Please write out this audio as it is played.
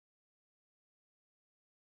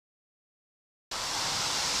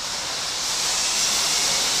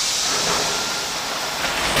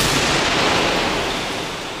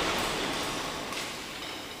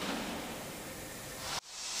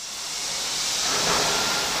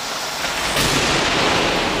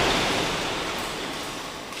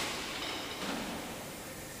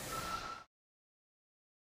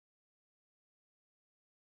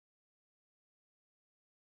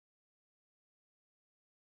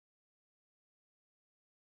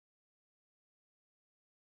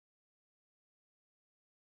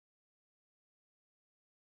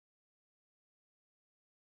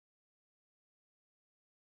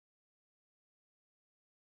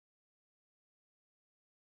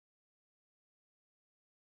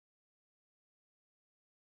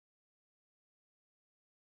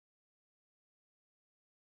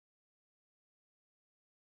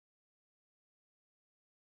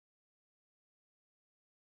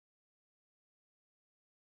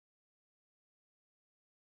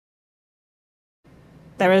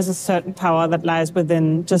there is a certain power that lies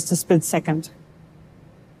within just a split second.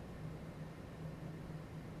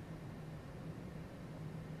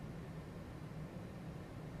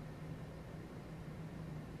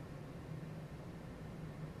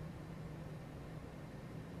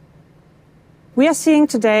 We are seeing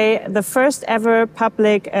today the first ever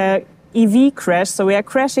public EV crash. So we are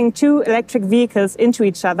crashing two electric vehicles into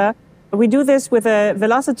each other. We do this with a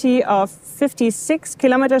velocity of 56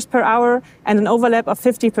 kilometers per hour and an overlap of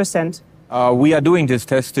 50%. We are doing this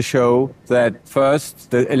test to show that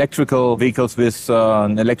first, the electrical vehicles with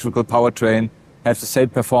an electrical powertrain have the same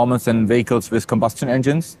performance than vehicles with combustion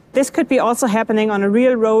engines. This could be also happening on a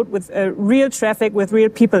real road with real traffic, with real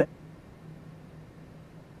people.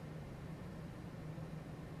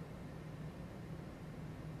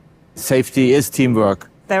 Safety is teamwork.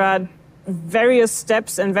 There are various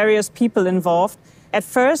steps and various people involved. At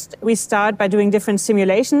first, we start by doing different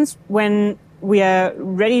simulations. When we are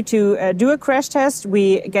ready to do a crash test,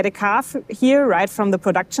 we get a car here right from the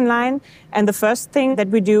production line. And the first thing that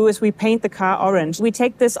we do is we paint the car orange. We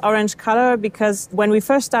take this orange color because when we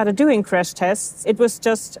first started doing crash tests, it was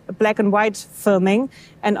just black and white filming.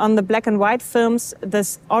 And on the black and white films,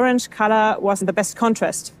 this orange color was the best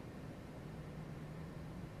contrast.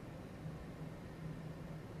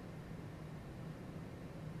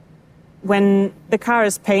 When the car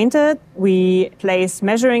is painted, we place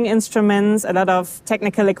measuring instruments, a lot of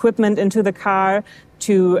technical equipment into the car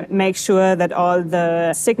to make sure that all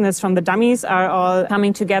the signals from the dummies are all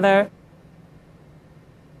coming together.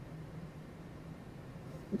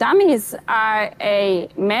 Dummies are a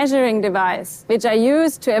measuring device which are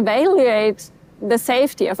used to evaluate the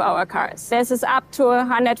safety of our cars. This is up to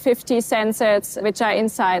 150 sensors which are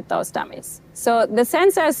inside those dummies. So the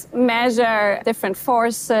sensors measure different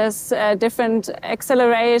forces, different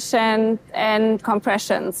acceleration and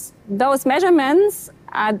compressions. Those measurements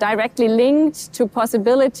are directly linked to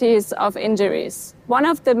possibilities of injuries. One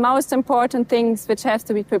of the most important things which has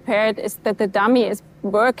to be prepared is that the dummy is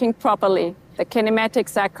working properly. The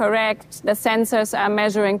kinematics are correct, the sensors are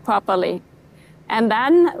measuring properly. And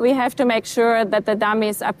then we have to make sure that the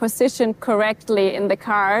dummies are positioned correctly in the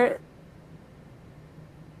car.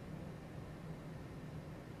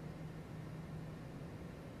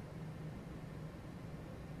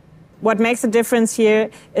 What makes a difference here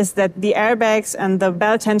is that the airbags and the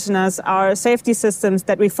belt tensioners are safety systems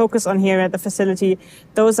that we focus on here at the facility.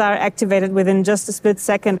 Those are activated within just a split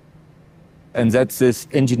second. And that's this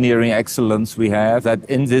engineering excellence we have, that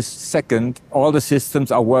in this second, all the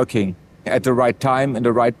systems are working at the right time, in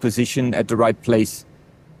the right position, at the right place.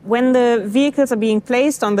 When the vehicles are being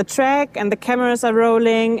placed on the track and the cameras are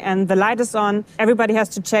rolling and the light is on, everybody has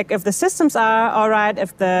to check if the systems are all right,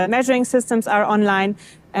 if the measuring systems are online,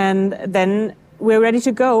 and then we're ready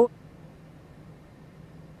to go.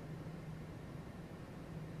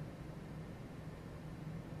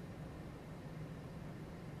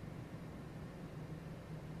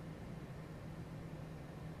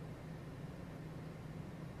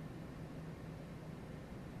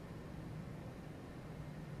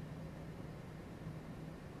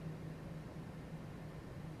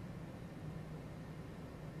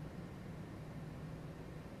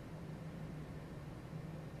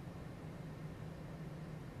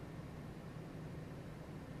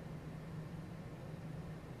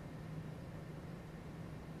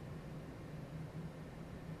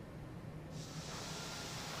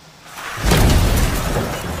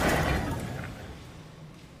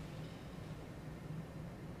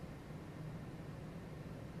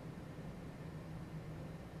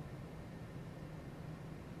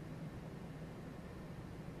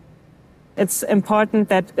 It's important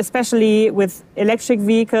that, especially with electric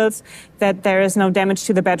vehicles, that there is no damage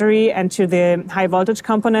to the battery and to the high voltage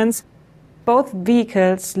components. Both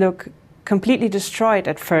vehicles look completely destroyed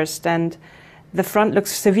at first, and the front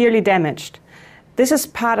looks severely damaged. This is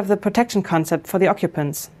part of the protection concept for the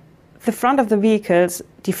occupants. The front of the vehicles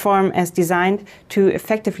deform as designed to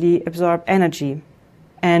effectively absorb energy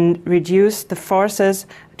and reduce the forces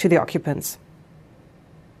to the occupants.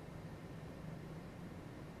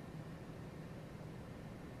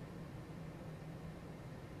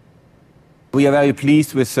 We are very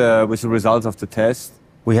pleased with the results of the test.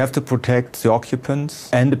 We have to protect the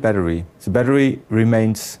occupants and the battery. The battery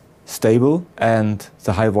remains stable and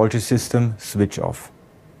the high voltage system switch off.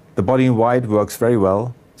 The body in white works very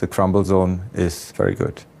well. The crumble zone is very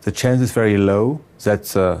good. The chance is very low that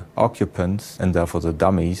the occupants and therefore the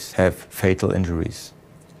dummies have fatal injuries.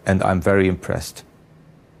 And I'm very impressed.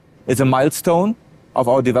 It's a milestone of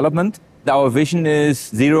our development. Our vision is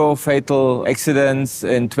 0 fatal accidents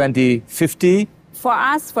in 2050. For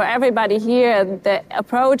us, for everybody here, the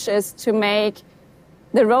approach is to make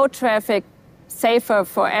the road traffic safer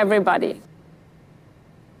for everybody.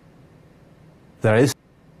 There is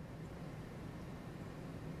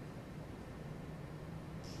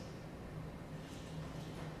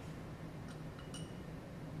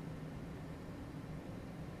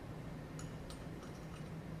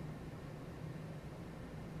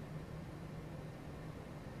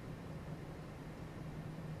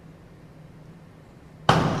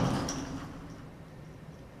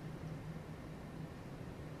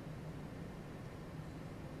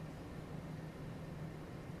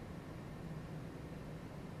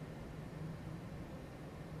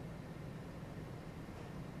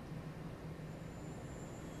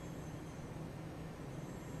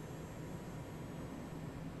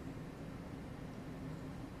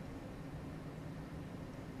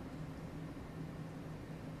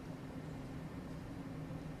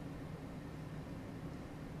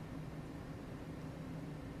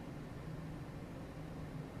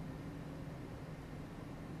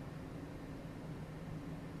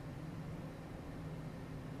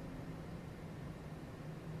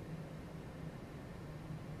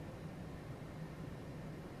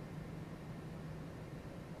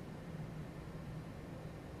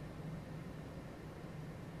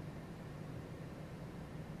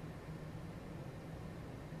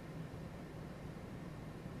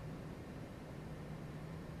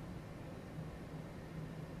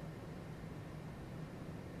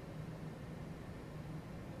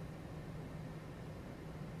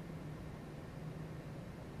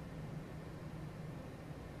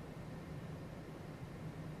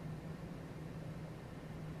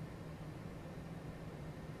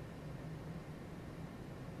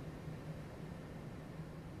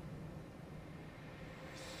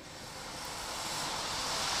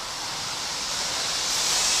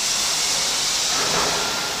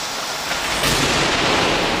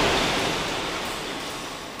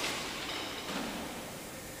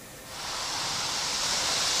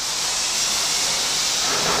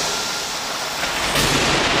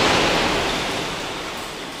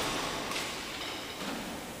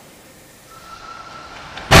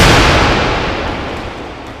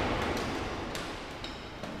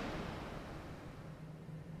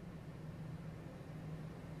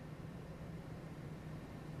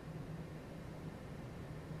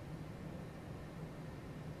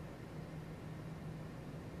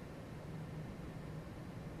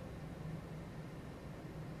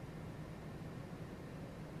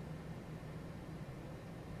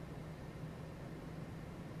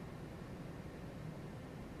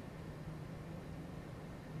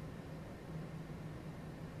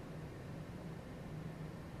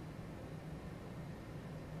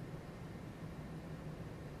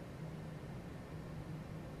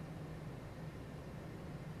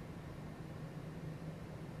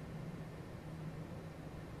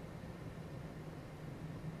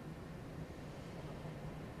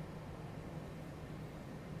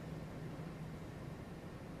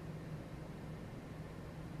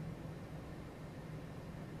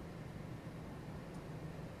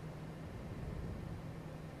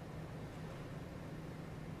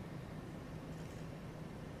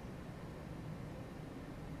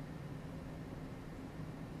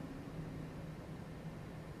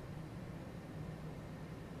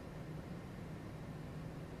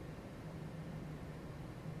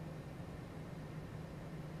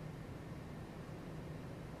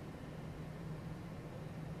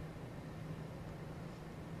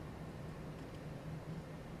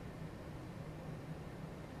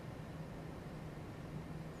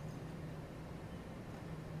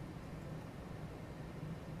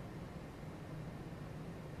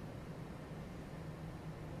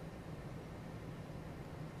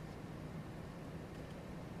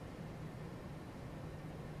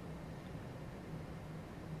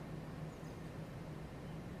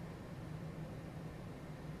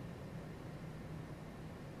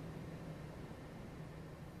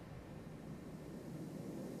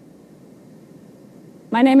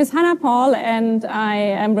My name is Hannah Paul, and I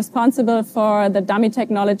am responsible for the dummy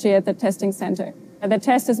technology at the testing center. The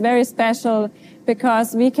test is very special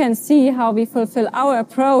because we can see how we fulfill our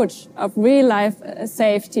approach of real-life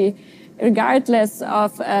safety regardless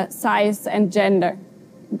of size and gender.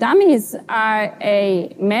 Dummies are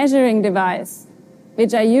a measuring device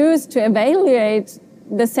which are used to evaluate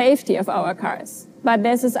the safety of our cars. But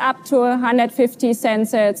this is up to 150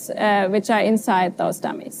 sensors which are inside those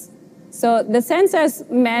dummies. So the sensors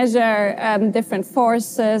measure different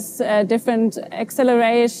forces, different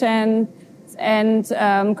acceleration, and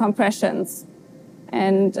compressions.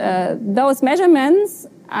 And those measurements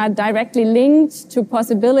are directly linked to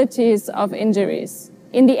possibilities of injuries.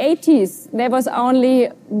 In the 80s, there was only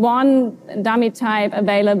one dummy type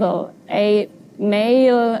available, a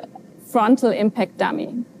male frontal impact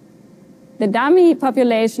dummy. The dummy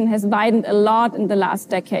population has widened a lot in the last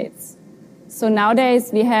decades. So nowadays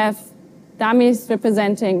we have dummies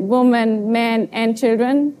representing women, men, and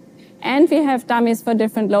children, and we have dummies for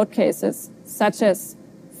different load cases, such as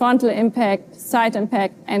frontal impact, side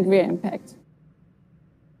impact, and rear impact.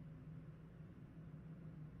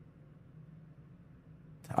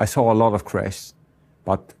 I saw a lot of crashes,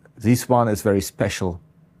 but this one is very special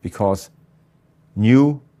because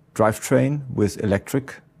new drivetrain with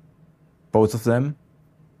electric, both of them,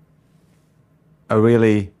 a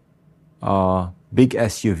really big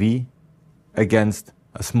SUV against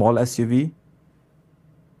a small SUV.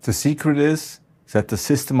 The secret is that the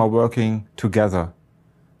systems are working together.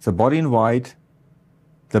 The body in white,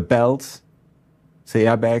 the belts, the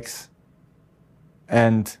airbags,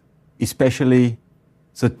 and especially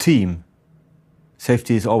the team.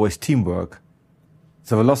 Safety is always teamwork.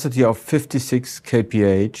 The velocity of 56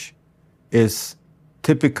 kph is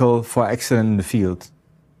typical for accident in the field.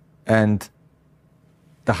 And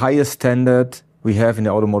the highest standard we have in the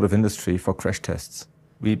automotive industry for crash tests.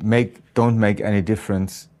 We don't make any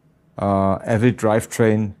difference. Every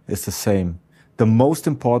drivetrain is the same. The most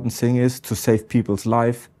important thing is to save people's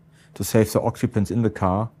life, to save the occupants in the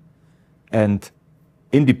car, and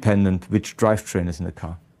independent which drivetrain is in the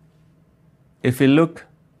car. If we look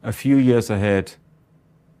a few years ahead,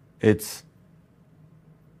 it's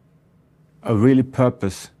a really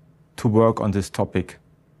purpose to work on this topic,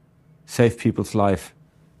 save people's life.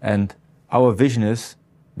 And our vision is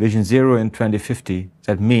Vision Zero in 2050.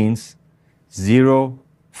 That means 0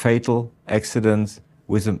 fatal accidents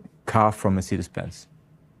with a car from Mercedes-Benz.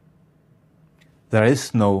 There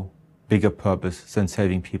is no bigger purpose than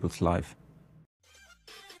saving people's life.